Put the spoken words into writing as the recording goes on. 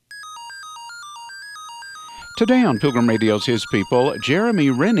Today on Pilgrim Radio's His People, Jeremy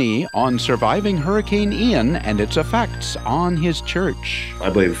Rennie on surviving Hurricane Ian and its effects on his church. I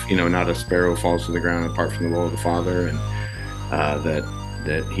believe, not a sparrow falls to the ground apart from the will of the Father, and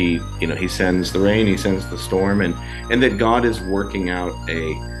that he sends the rain, he sends the storm, and that God is working out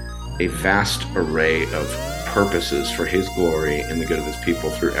a vast array of purposes for his glory and the good of his people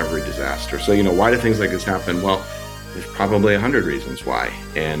through every disaster. So, why do things like this happen? Well, there's probably 100 reasons why.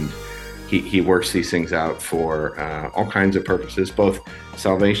 And he works these things out for all kinds of purposes, both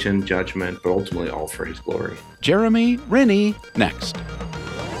salvation, judgment, but ultimately all for his glory. Jeremy Rennie, next.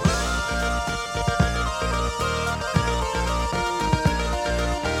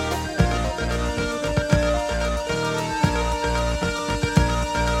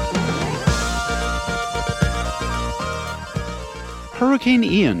 Hurricane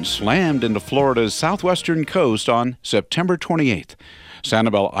Ian slammed into Florida's southwestern coast on September 28th.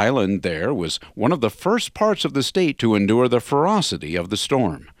 Sanibel Island there was one of the first parts of the state to endure the ferocity of the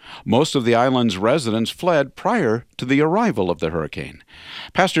storm. Most of the island's residents fled prior to the arrival of the hurricane.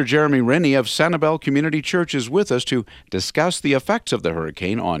 Pastor Jeremy Rennie of Sanibel Community Church is with us to discuss the effects of the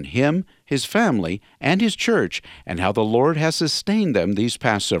hurricane on him, his family, and his church, and how the Lord has sustained them these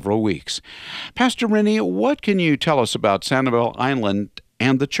past several weeks. Pastor Rennie, what can you tell us about Sanibel Island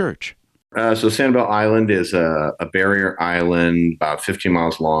and the church? So Sanibel Island is a barrier island about 15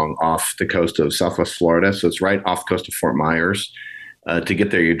 miles long off the coast of Southwest Florida. So it's right off the coast of Fort Myers. To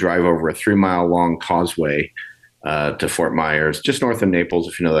get there, you drive over a 3-mile long causeway to Fort Myers, just north of Naples,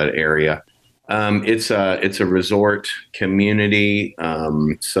 if you know that area. It's a resort community.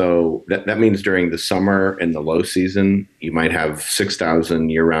 So that means during the summer and the low season, you might have 6,000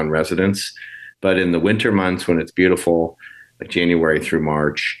 year-round residents. But in the winter months when it's beautiful, like January through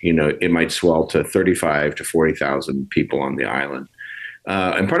March, it might swell to 35 to 40,000 people on the island.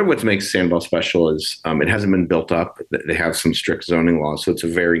 And part of what makes Sanibel special is it hasn't been built up. They have some strict zoning laws. So it's a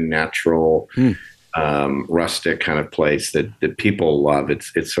very natural, rustic kind of place that people love.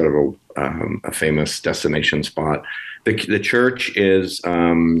 It's sort of a famous destination spot. The church has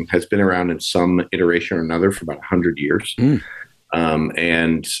been around in some iteration or another for about 100 years.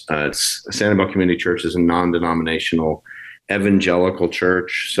 And Sanibel Community Church is a non-denominational evangelical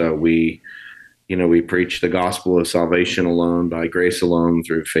church. So we preach the gospel of salvation alone, by grace alone,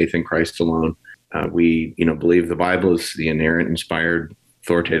 through faith in Christ alone. We believe the Bible is the inerrant, inspired,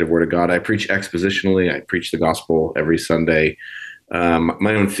 authoritative word of God. I preach expositionally. I preach the gospel every Sunday.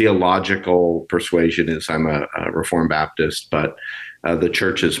 My own theological persuasion is I'm a Reformed Baptist, but the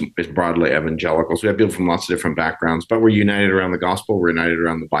church is broadly evangelical. So we have people from lots of different backgrounds, but we're united around the gospel. We're united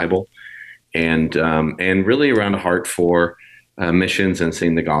around the Bible, and really around a heart for missions and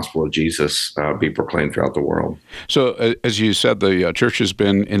seeing the gospel of Jesus be proclaimed throughout the world. So, as you said, the church has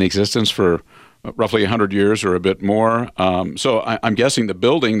been in existence for roughly 100 years or a bit more. So I'm guessing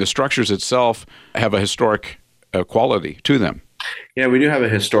the structures itself have a historic quality to them. Yeah, we do have a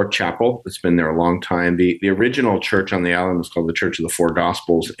historic chapel that's been there a long time. The original church on the island was called the Church of the Four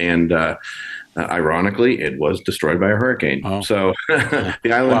Gospels, and ironically, it was destroyed by a hurricane. Oh. So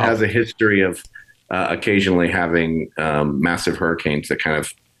the island has a history of occasionally having massive hurricanes that kind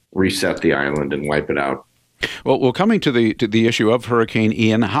of reset the island and wipe it out. Well, coming to the issue of Hurricane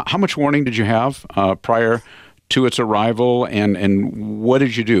Ian, how much warning did you have prior to its arrival, and what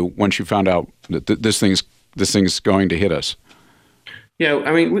did you do once you found out that this thing's going to hit us? Yeah,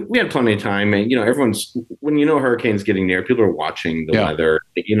 I mean, we had plenty of time, and when a hurricane's getting near, people are watching the weather.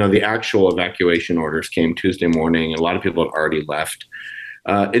 The actual evacuation orders came Tuesday morning, and a lot of people had already left.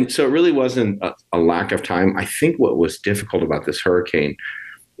 And so it really wasn't a lack of time. I think what was difficult about this hurricane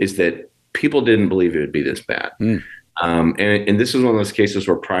is that people didn't believe it would be this bad. And this is one of those cases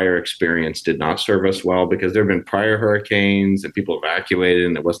where prior experience did not serve us well, because there have been prior hurricanes and people evacuated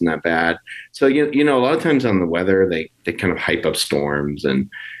and it wasn't that bad. So, a lot of times on the weather, they kind of hype up storms and,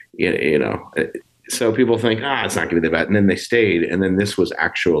 so people think, it's not going to be that bad. And then they stayed. And then this was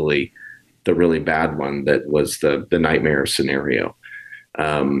actually the really bad one that was the nightmare scenario.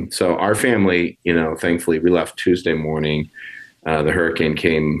 So our family, thankfully we left Tuesday morning. The hurricane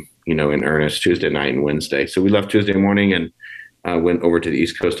came, in earnest Tuesday night and Wednesday. So we left Tuesday morning and went over to the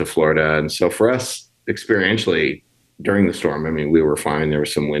east coast of Florida. And so for us, experientially, during the storm, I mean, we were fine. There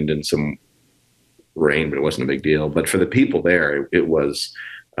was some wind and some rain, but it wasn't a big deal. But for the people there, it was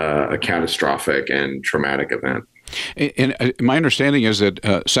a catastrophic and traumatic event. And my understanding is that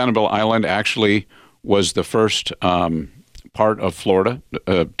Sanibel Island actually was the first part of Florida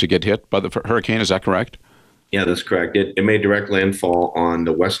to get hit by the hurricane. Is that correct? Yeah, that's correct. It made direct landfall on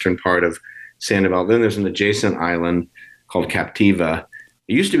the western part of Sanibel. Then there's an adjacent island called Captiva.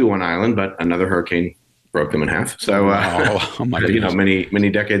 It used to be one island, but another hurricane broke them in half. So, Wow. Oh, my goodness. many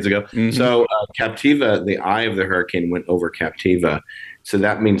decades ago. Hmm. So, Captiva, the eye of the hurricane went over Captiva. So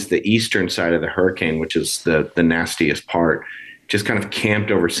that means the eastern side of the hurricane, which is the nastiest part, just kind of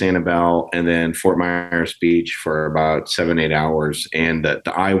camped over Sanibel and then Fort Myers Beach for about 7, 8 hours. And the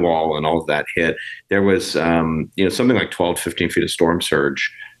eye wall and all of that hit. There was, something like 12, 15 feet of storm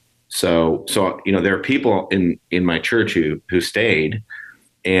surge. So there are people in my church who stayed,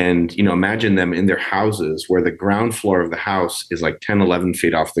 and imagine them in their houses where the ground floor of the house is like 10, 11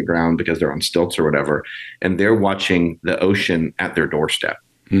 feet off the ground because they're on stilts or whatever, and they're watching the ocean at their doorstep.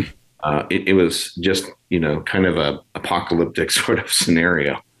 Hmm. It was just kind of a apocalyptic sort of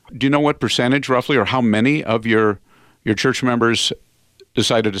scenario. Do you know what percentage roughly, or how many of your church members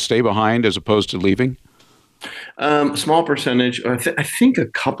decided to stay behind as opposed to leaving? Small percentage. I think a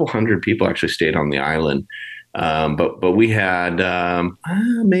couple hundred people actually stayed on the island. But we had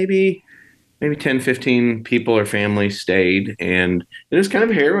maybe 10, 15 people or families stayed, and it was kind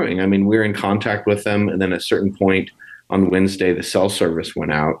of harrowing. I mean, we were in contact with them, and then at a certain point on Wednesday, the cell service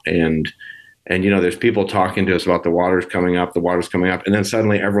went out, and there's people talking to us about the water's coming up, and then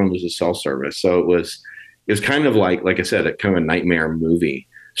suddenly everyone loses cell service. So it was kind of like I said, a kind of a nightmare movie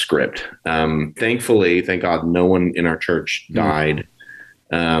script. Thankfully, thank God, no one in our church died.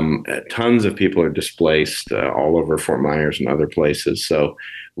 Tons of people are displaced all over Fort Myers and other places. So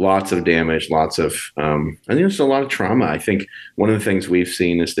lots of damage, I think there's a lot of trauma. I think one of the things we've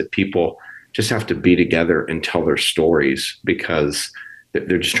seen is that people just have to be together and tell their stories because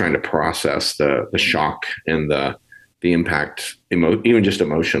they're just trying to process the shock and the impact, even just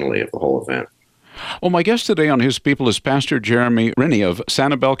emotionally, of the whole event. Well, my guest today on His People is Pastor Jeremy Rennie of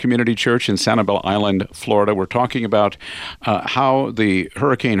Sanibel Community Church in Sanibel Island, Florida. We're talking about how the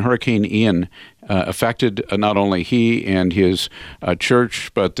Hurricane Ian, affected not only he and his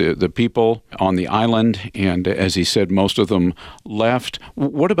church, but the people on the island. And as he said, most of them left.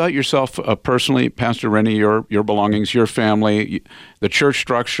 What about yourself personally, Pastor Rennie, your belongings, your family, the church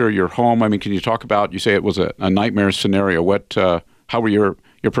structure, your home? I mean, can you talk about, you say it was a nightmare scenario. How were your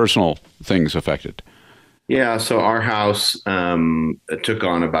personal things affected? Yeah, so our house took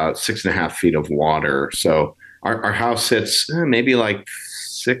on about 6.5 feet of water. So our house sits maybe like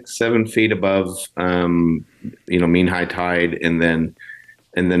 6, 7 feet above, mean high tide, and then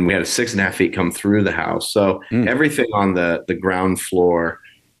we had a 6.5 feet come through the house. So everything on the ground floor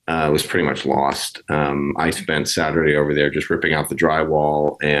was pretty much lost. I spent Saturday over there just ripping out the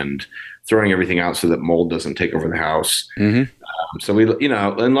drywall and throwing everything out so that mold doesn't take over the house. Mm-hmm. So we,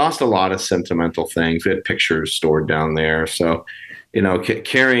 and lost a lot of sentimental things. We had pictures stored down there. So,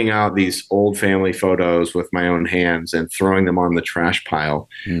 carrying out these old family photos with my own hands and throwing them on the trash pile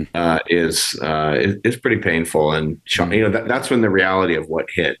is pretty painful. And, that's when the reality of what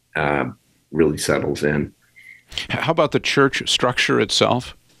hit really settles in. How about the church structure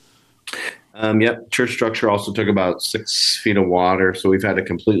itself? Church structure also took about 6 feet of water. So we've had to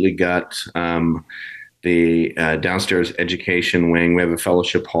completely gut the downstairs education wing. We have a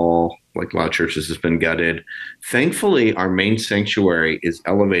fellowship hall, like a lot of churches, has been gutted. Thankfully, our main sanctuary is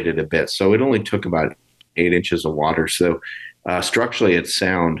elevated a bit, so it only took about 8 inches of water. So structurally, it's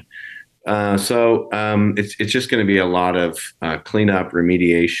sound. It's just going to be a lot of cleanup,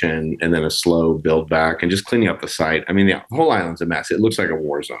 remediation, and then a slow build back, and just cleaning up the site. I mean, the whole island's a mess. It looks like a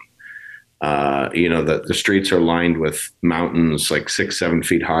war zone. The streets are lined with mountains like 6, 7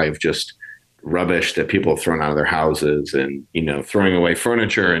 feet high of just rubbish that people have thrown out of their houses, and throwing away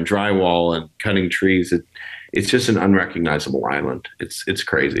furniture and drywall and cutting trees. It's just an unrecognizable island. It's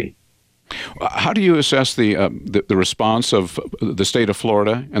crazy. How do you assess the response of the state of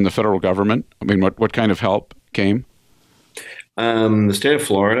Florida and the federal government? I mean, what kind of help came? The state of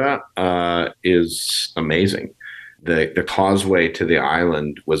Florida is amazing. The causeway to the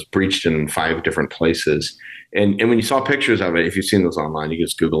island was breached in 5 different places, and when you saw pictures of it, if you've seen those online, you can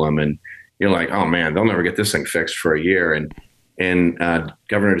just Google them, and you're like, oh man, they'll never get this thing fixed for a year. And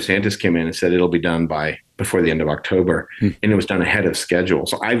Governor DeSantis came in and said it'll be done before the end of October, and it was done ahead of schedule.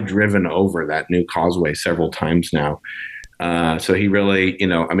 So I've driven over that new causeway several times now. So he really,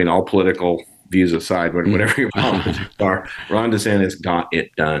 all political views aside, whatever your problems are, Ron DeSantis got it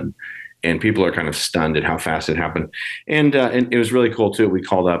done, and people are kind of stunned at how fast it happened. And it was really cool too. We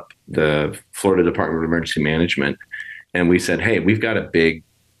called up the Florida Department of Emergency Management, and we said, hey, we've got a big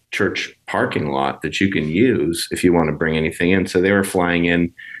church parking lot that you can use if you want to bring anything in. So they were flying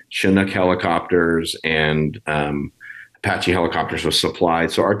in Chinook helicopters and Apache helicopters with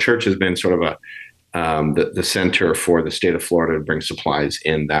supplies. So our church has been sort of the center for the state of Florida to bring supplies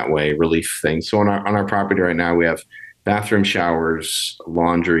in that way, relief things. So on our property right now, we have bathroom, showers,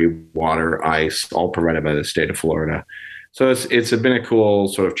 laundry, water, ice, all provided by the state of Florida. So it's been a cool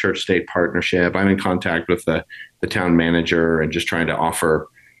sort of church state partnership. I'm in contact with the town manager and just trying to offer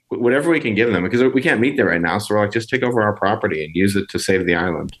whatever we can give them, because we can't meet there right now. So we're like, just take over our property and use it to save the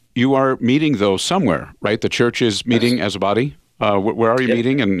island. You are meeting, though, somewhere, right? The church is meeting as a body? Where are you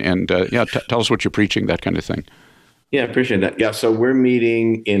meeting? And tell us what you're preaching, that kind of thing. Yeah, appreciate that. Yeah, so we're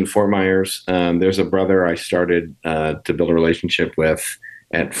meeting in Fort Myers. There's a brother I started to build a relationship with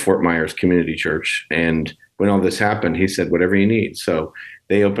at Fort Myers Community Church. And when all this happened, he said, whatever you need. So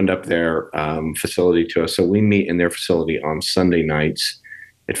they opened up their facility to us. So we meet in their facility on Sunday nights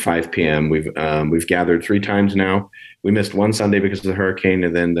at 5 p.m. We've gathered 3 times now. We missed one Sunday because of the hurricane,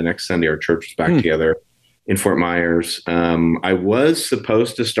 and then the next Sunday our church was back together in Fort Myers. I was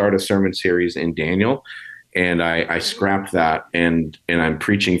supposed to start a sermon series in Daniel, and I scrapped that, and I'm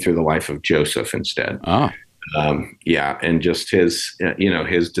preaching through the life of Joseph instead. And just his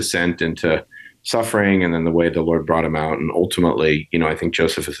descent into suffering, and then the way the Lord brought him out, and ultimately, I think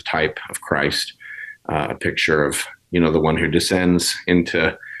Joseph is a type of Christ, a picture of the one who descends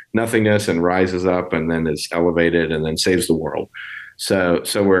into nothingness and rises up and then is elevated and then saves the world. So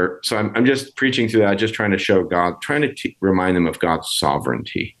I'm just preaching through that, just trying to show God, trying to remind them of God's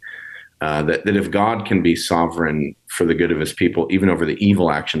sovereignty. That if God can be sovereign for the good of his people, even over the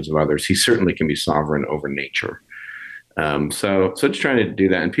evil actions of others, he certainly can be sovereign over nature. So just trying to do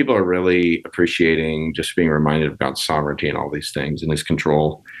that. And people are really appreciating just being reminded of God's sovereignty and all these things and his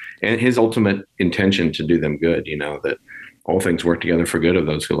control and his ultimate intention to do them good, that all things work together for good of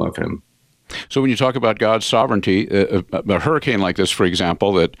those who love him. So when you talk about God's sovereignty, a hurricane like this, for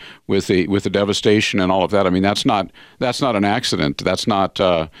example, that with the devastation and all of that, I mean, that's not an accident. That's not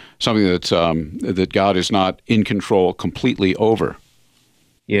something that God is not in control completely over.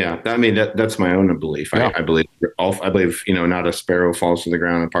 Yeah, I mean that's my own belief. Yeah. I believe not a sparrow falls to the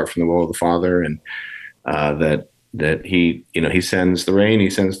ground apart from the will of the Father, and that he sends the rain, he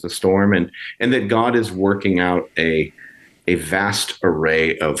sends the storm, and that God is working out a vast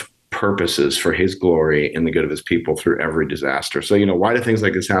array of purposes for his glory and the good of his people through every disaster. So, why do things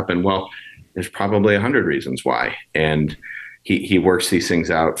like this happen? Well, there's probably 100 reasons why. And he works these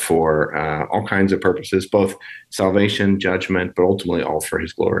things out for all kinds of purposes, both salvation, judgment, but ultimately all for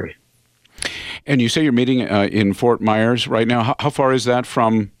his glory. And you say you're meeting in Fort Myers right now. How far is that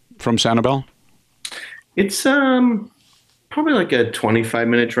from Sanibel? It's probably like a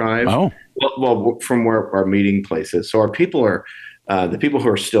 25-minute drive. Oh. Well, from where our meeting place is. So our people are the people who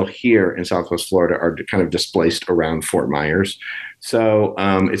are still here in Southwest Florida are kind of displaced around Fort Myers. So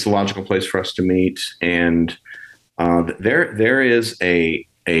it's a logical place for us to meet. And there is a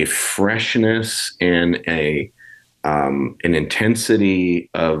freshness and an intensity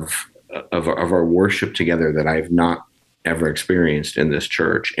of our worship together that I've not ever experienced in this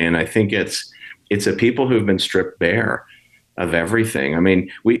church. And I think it's a people who've been stripped bare of everything. I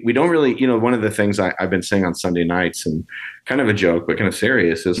mean, we don't really, one of the things I've been saying on Sunday nights, and kind of a joke, but kind of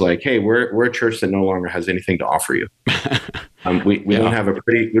serious, is like, hey, we're a church that no longer has anything to offer you. We don't have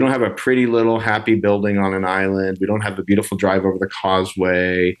a pretty little happy building on an island. We don't have the beautiful drive over the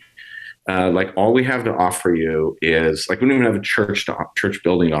causeway. Like all we have to offer you is we don't even have a church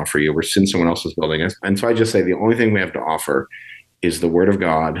building to offer you. We're in someone else's building. And so I just say the only thing we have to offer is the word of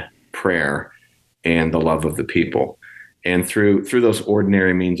God, prayer, and the love of the people. And through those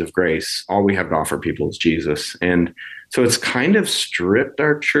ordinary means of grace, all we have to offer people is Jesus. And so it's kind of stripped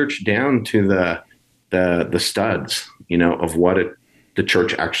our church down to the studs, of what the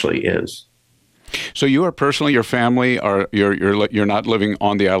church actually is. So you are personally, your family you're not living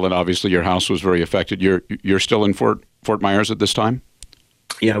on the island. Obviously, your house was very affected. You're still in Fort Myers at this time?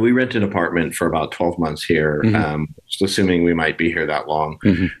 Yeah, we rent an apartment for about 12 months here, just assuming we might be here that long.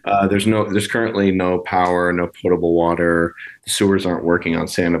 There's currently no power, no potable water. The sewers aren't working on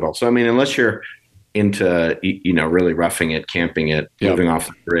Sanibel. So, I mean, unless you're into, really roughing it, camping it, living off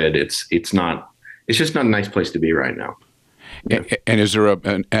the grid, it's just not a nice place to be right now. Yeah. And is there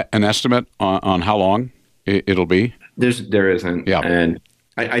an estimate on how long it'll be? There isn't. Yeah. And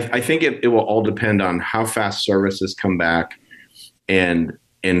I think it will all depend on how fast services come back and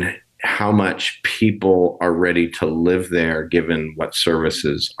how much people are ready to live there given what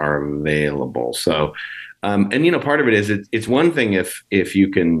services are available. So, part of it is it's one thing if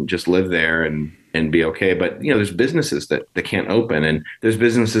you can just live there and be okay, but there's businesses that can't open, and there's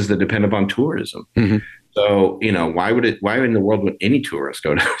businesses that depend upon tourism. So, why in the world would any tourist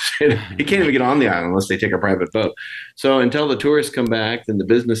go to? You can't even get on the island unless they take a private boat. So until the tourists come back, then the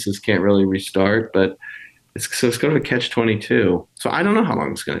businesses can't really restart. But it's going to catch-22. So I don't know how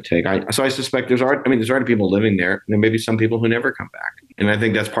long it's going to take. So I suspect there's already people living there, and there may be some people who never come back. And I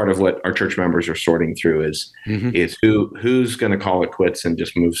think that's part of what our church members are sorting through is who's going to call it quits and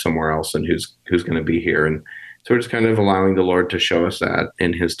just move somewhere else, and who's going to be here. And so we're just kind of allowing the Lord to show us that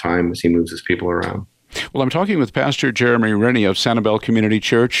in His time as He moves His people around. Well, I'm talking with Pastor Jeremy Rennie of Sanibel Community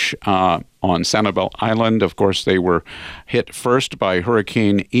Church on Sanibel Island. Of course, they were hit first by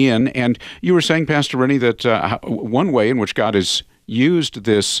Hurricane Ian. And you were saying, Pastor Rennie, that one way in which God has used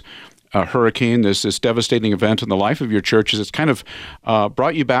this hurricane, this devastating event in the life of your church, is it's kind of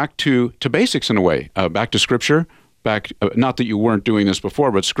brought you back to basics in a way, back to Scripture, not that you weren't doing this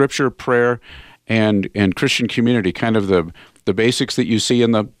before, but Scripture, prayer, and Christian community, kind of the basics that you see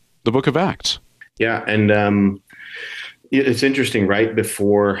in the book of Acts. Yeah, and it's interesting. Right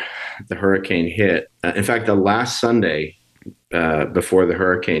before the hurricane hit, in fact, the last Sunday before the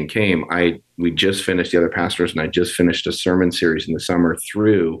hurricane came, we just finished, the other pastors and I just finished a sermon series in the summer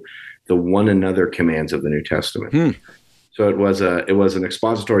through the one another commands of the New Testament. So it was an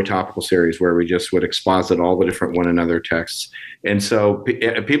expository topical series where we just would exposit all the different one another texts. And so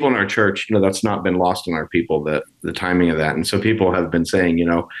people in our church, that's not been lost on our people, the timing of that. And so people have been saying,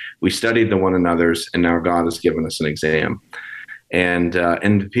 we studied the one another's and now God has given us an exam.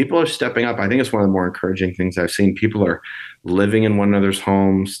 And people are stepping up. I think it's one of the more encouraging things I've seen. People are living in one another's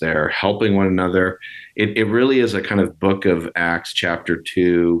homes. They're helping one another. It really is a kind of book of Acts chapter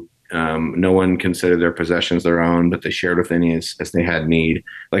 2. No one considered their possessions their own, but they shared with any as they had need.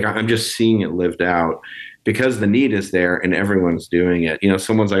 Like I'm just seeing it lived out because the need is there and everyone's doing it.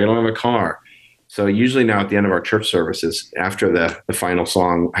 Someone's like, I don't have a car. So usually now at the end of our church services, after the final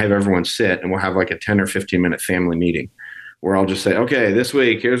song, I have everyone sit and we'll have like a 10 or 15 minute family meeting where I'll just say, okay, this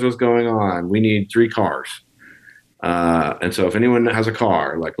week, here's what's going on. We need 3 cars. And so if anyone has a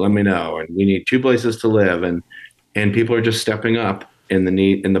car, let me know. And we need 2 places to live. And people are just stepping up. And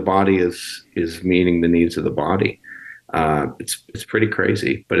the body is meeting the needs of the body. It's pretty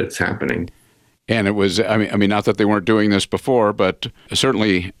crazy, but it's happening. And it was, I mean, not that they weren't doing this before, but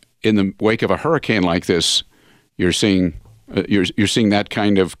certainly in the wake of a hurricane like this, you're seeing that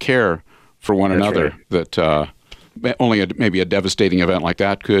kind of care for one another that only maybe a devastating event like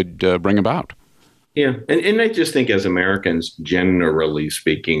that could bring about. Yeah, and I just think as Americans, generally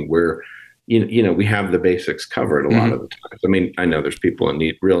speaking, we're we have the basics covered a lot of the times. I mean, I know there's people in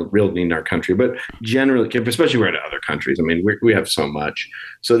need, real need in our country, but generally, especially we're in other countries, I mean, we have so much.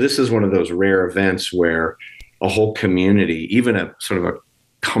 So this is one of those rare events where a whole community, even a sort of a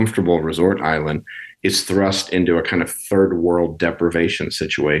comfortable resort island, is thrust into a kind of third world deprivation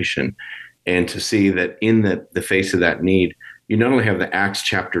situation. And to see that in the face of that need, you not only have the Acts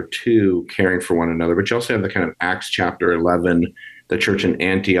chapter 2 caring for one another, but you also have the kind of Acts chapter 11, the church in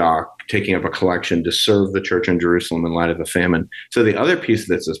Antioch taking up a collection to serve the church in Jerusalem in light of the famine. So the other piece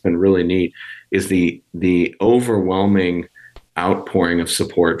that's been really neat is the overwhelming outpouring of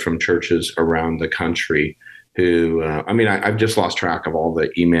support from churches around the country who, I've just lost track of all the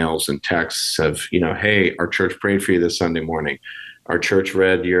emails and texts of, hey, our church prayed for you this Sunday morning. Our church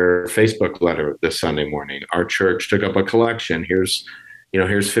read your Facebook letter this Sunday morning. Our church took up a collection. Here's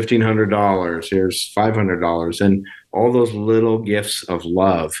 $1,500. Here's $500. And all those little gifts of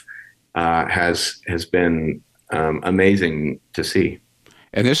love has been amazing to see.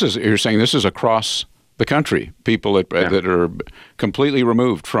 And you're saying this is across the country, people that are completely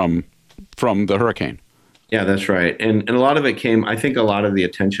removed from the hurricane. Yeah, that's right. And a lot of it came, I think a lot of the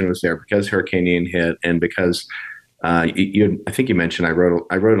attention was there because Hurricane Ian hit and because I think you mentioned I wrote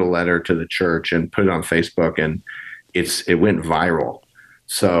a letter to the church and put it on Facebook and it went viral.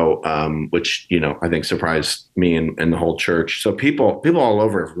 So, which, I think surprised me and the whole church. So people all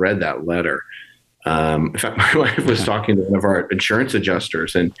over have read that letter. In fact, my wife was talking to one of our insurance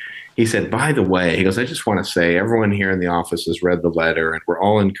adjusters and he said, by the way, he goes, I just want to say everyone here in the office has read the letter and we're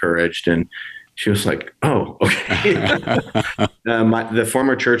all encouraged. And she was like, oh, okay. The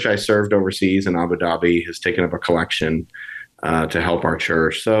former church I served overseas in Abu Dhabi has taken up a collection to help our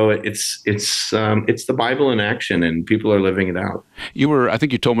church. So it's the Bible in action, and people are living it out. I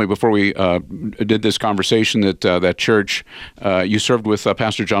think you told me before we did this conversation that that church you served with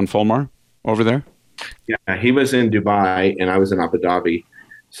Pastor John Fulmer over there. Yeah, he was in Dubai, and I was in Abu Dhabi.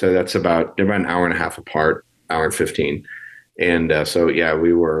 So they're about an hour and a half apart, hour and 15. And so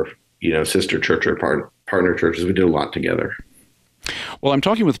we were sister church or partner churches. We did a lot together. Well, I'm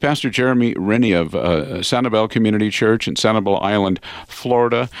talking with Pastor Jeremy Rennie of Sanibel Community Church in Sanibel Island,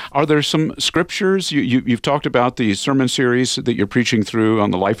 Florida. Are there some scriptures? You've talked about the sermon series that you're preaching through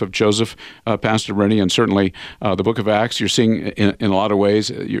on the life of Joseph, Pastor Rennie, and certainly the book of Acts. You're seeing in a lot of ways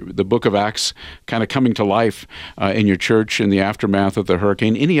the book of Acts kind of coming to life in your church in the aftermath of the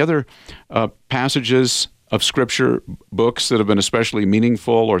hurricane. Any other passages of scripture, books that have been especially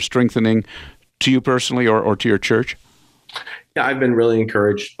meaningful or strengthening to you personally or to your church? Yeah, I've been really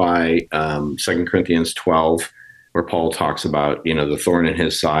encouraged by 2 Corinthians 12, where Paul talks about, the thorn in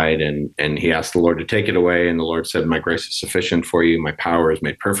his side, and he asked the Lord to take it away, and the Lord said, "My grace is sufficient for you. My power is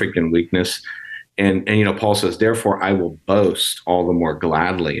made perfect in weakness." And Paul says, "Therefore I will boast all the more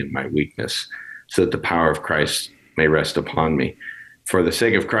gladly in my weakness, so that the power of Christ may rest upon me. For the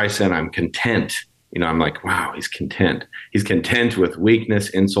sake of Christ, then I'm content." I'm like, wow, he's content. He's content with weakness,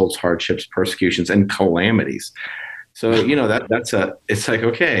 insults, hardships, persecutions, and calamities. So, it's like,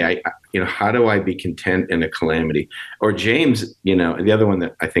 okay, how do I be content in a calamity? Or James, the other one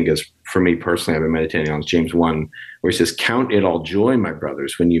that I think is, for me personally, I've been meditating on is James 1, where he says, "Count it all joy, my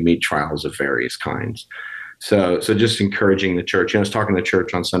brothers, when you meet trials of various kinds." So just encouraging the church. I was talking to the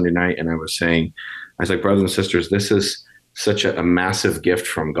church on Sunday night, and I was like, brothers and sisters, this is such a massive gift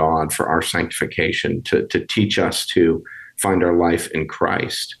from God for our sanctification, to teach us to find our life in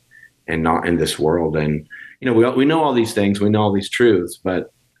Christ and not in this world. And we know all these things, we know all these truths,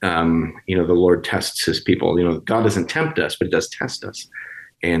 but the Lord tests his people. God doesn't tempt us, but he does test us.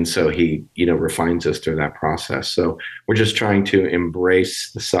 And so he, refines us through that process. So we're just trying to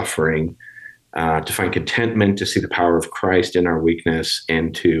embrace the suffering, to find contentment, to see the power of Christ in our weakness,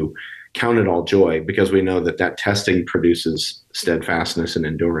 and to count it all joy, because we know that testing produces steadfastness and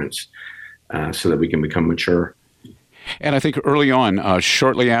endurance, so that we can become mature. And I think early on,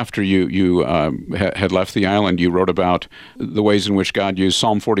 shortly after you had left the island, you wrote about the ways in which God used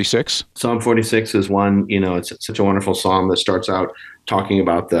Psalm 46. Psalm 46 is one, it's such a wonderful psalm that starts out talking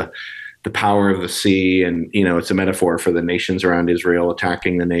about the power of the sea, and it's a metaphor for the nations around Israel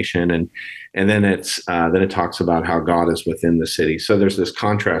attacking the nation, and then it talks about how God is within the city. So there's this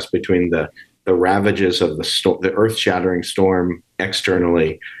contrast between the ravages of the earth-shattering storm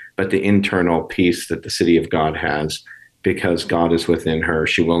externally, but the internal peace that the city of God has, because God is within her.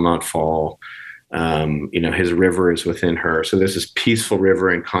 She will not fall. His river is within her. So there's this peaceful river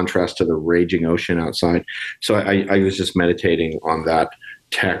in contrast to the raging ocean outside. So I was just meditating on that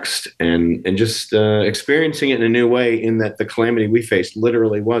text and just experiencing it in a new way, in that the calamity we faced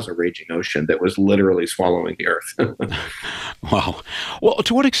literally was a raging ocean that was literally swallowing the earth. Wow. Well,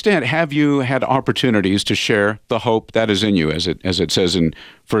 to what extent have you had opportunities to share the hope that is in you, as it says in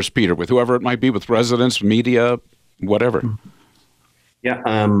 1 Peter, with whoever it might be, with residents, media, whatever? Yeah,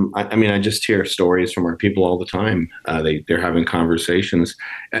 I just hear stories from our people all the time. They're having conversations.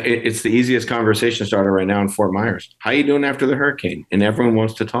 It's the easiest conversation starter right now in Fort Myers. How you doing after the hurricane? And everyone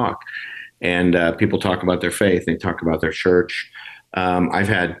wants to talk. And people talk about their faith. They talk about their church. I've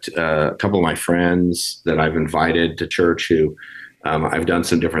had a couple of my friends that I've invited to church who I've done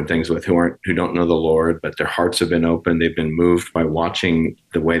some different things with, who don't know the Lord, but their hearts have been open. They've been moved by watching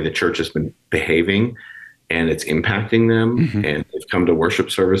the way the church has been behaving, and it's impacting them. Mm-hmm. And they've come to worship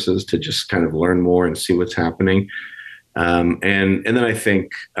services to just kind of learn more and see what's happening. And then I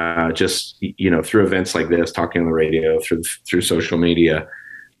think just through events like this, talking on the radio, through social media,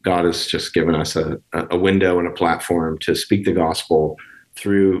 God has just given us a window and a platform to speak the gospel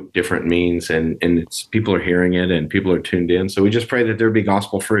through different means, and people are hearing it and people are tuned in. So we just pray that there be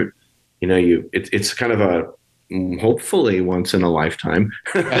gospel fruit. It's kind of a hopefully once in a lifetime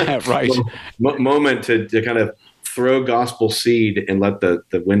right moment to kind of throw gospel seed and let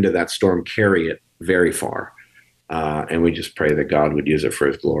the wind of that storm carry it very far. And we just pray that God would use it for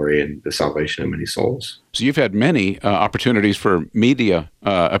his glory and the salvation of many souls. So you've had many opportunities for media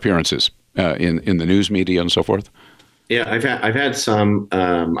appearances in the news media and so forth. Yeah, I've had some.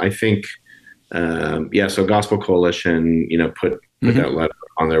 I think, So Gospel Coalition, put mm-hmm. that letter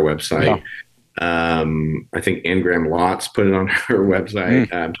on their website. Yeah. I think Anne Graham Lotz put it on her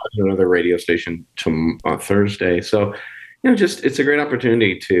website. I'm talking to another radio station on Thursday. So, it's a great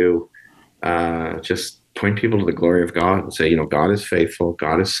opportunity to just point people to the glory of God and say, God is faithful,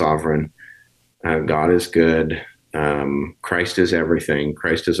 God is sovereign, God is good, Christ is everything,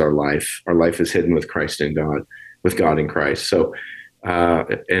 Christ is our life. Our life is hidden with Christ in God, with God in Christ. So,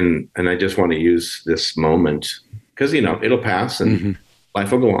 and I just want to use this moment because it'll pass and. Mm-hmm.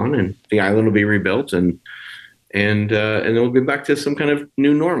 Life will go on, and the island will be rebuilt, and then we'll be back to some kind of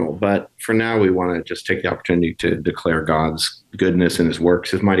new normal. But for now, we want to just take the opportunity to declare God's goodness and his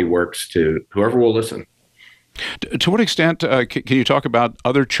works, his mighty works, to whoever will listen. To what extent can you talk about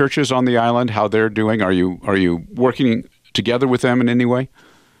other churches on the island, how they're doing? Are you working together with them in any way?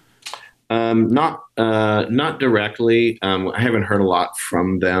 Not directly. I haven't heard a lot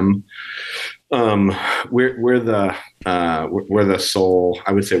from them. We're the sole.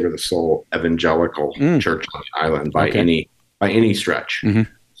 I would say we're the sole evangelical church on the island by any stretch. Mm-hmm.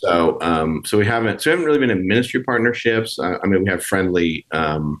 So we haven't really been in ministry partnerships. We have friendly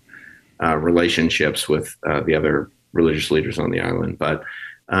relationships with the other religious leaders on the island, but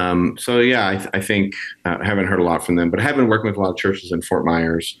I think I haven't heard a lot from them. But I have been working with a lot of churches in Fort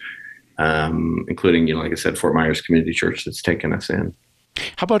Myers. Including, like I said, Fort Myers Community Church that's taken us in.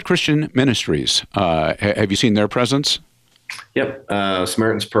 How about Christian Ministries? Have you seen their presence? Yep.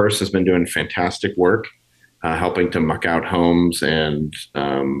 Samaritan's Purse has been doing fantastic work, helping to muck out homes and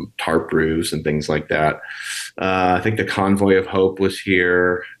tarp roofs and things like that. I think the Convoy of Hope was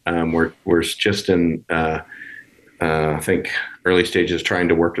here. We're just in, I think, early stages trying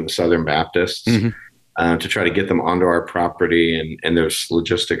to work with the Southern Baptists. Mm-hmm. To try to get them onto our property, and there's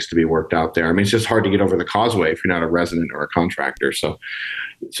logistics to be worked out there. It's just hard to get over the causeway if you're not a resident or a contractor. So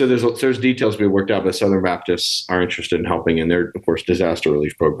there's details to be worked out, but Southern Baptists are interested in helping, and their, of course, disaster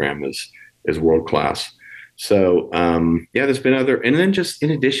relief program is world class. So there's been other, and then just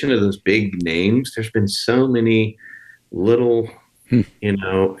in addition to those big names, there's been so many little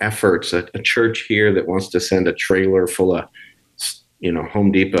efforts. A church here that wants to send a trailer full of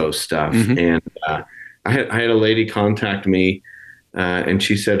Home Depot stuff, mm-hmm. and I had a lady contact me, and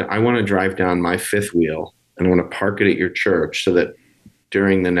she said, I want to drive down my fifth wheel and I want to park it at your church so that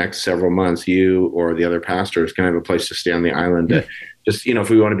during the next several months, you or the other pastors can have a place to stay on the island. Mm-hmm. Just, if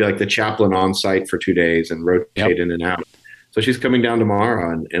we want to be like the chaplain on site for 2 days and rotate in and out. So she's coming down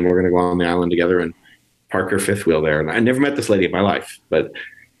tomorrow, and we're going to go on the island together and park her fifth wheel there. And I never met this lady in my life, but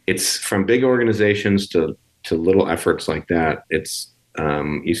it's from big organizations to little efforts like that. It's,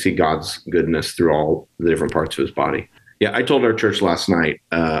 you see God's goodness through all the different parts of his body. Yeah, I told our church last night,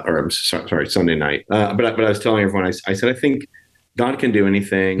 Sunday night. But I was telling everyone, I said, I think God can do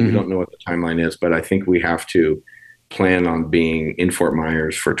anything. Mm-hmm. We don't know what the timeline is, but I think we have to plan on being in Fort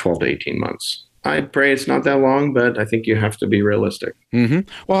Myers for 12 to 18 months. I pray it's not that long, but I think you have to be realistic. Mm-hmm.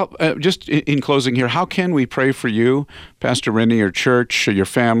 Well, just in closing here, how can we pray for you, Pastor Rennie, your church, your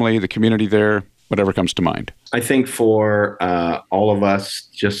family, the community there, whatever comes to mind? I think for all of us,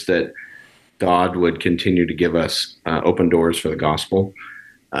 just that God would continue to give us open doors for the gospel,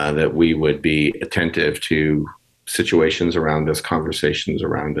 that we would be attentive to situations around us, conversations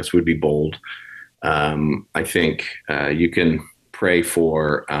around us, would be bold. I think you can pray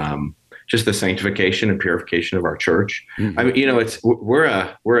for just the sanctification and purification of our church.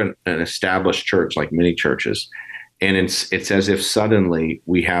 Mm-hmm. We're an established church, like many churches, and it's as if suddenly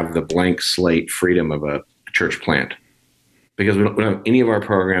we have the blank slate freedom of a church plant, because we don't have any of our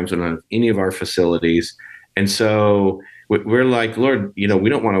programs, we don't have any of our facilities. And so we're like, Lord, we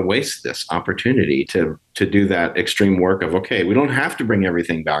don't want to waste this opportunity to do that extreme work of, okay, we don't have to bring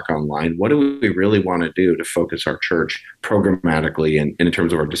everything back online. What do we really want to do to focus our church programmatically and in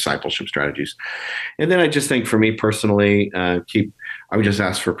terms of our discipleship strategies? And then I just think for me personally, I would just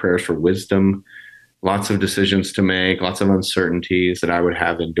ask for prayers for wisdom, lots of decisions to make, lots of uncertainties, that I would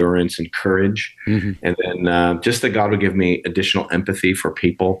have endurance and courage. Mm-hmm. And then just that God would give me additional empathy for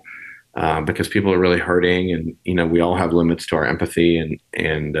people, because people are really hurting, and, we all have limits to our empathy, and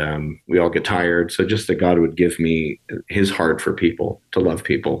we all get tired. So just that God would give me his heart for people, to love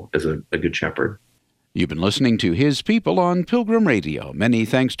people as a good shepherd. You've been listening to His People on Pilgrim Radio. Many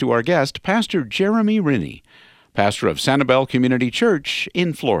thanks to our guest, Pastor Jeremy Rennie, pastor of Sanibel Community Church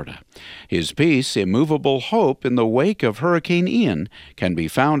in Florida. His piece, Immovable Hope in the Wake of Hurricane Ian, can be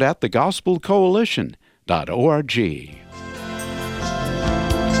found at thegospelcoalition.org.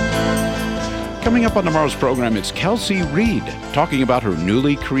 Coming up on tomorrow's program, it's Kelsey Reed talking about her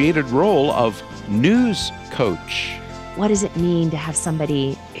newly created role of news coach. What does it mean to have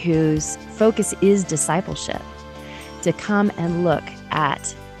somebody whose focus is discipleship, to come and look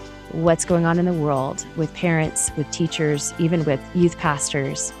at what's going on in the world with parents, with teachers, even with youth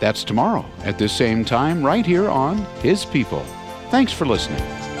pastors? That's tomorrow at this same time, right here on His People. Thanks for listening.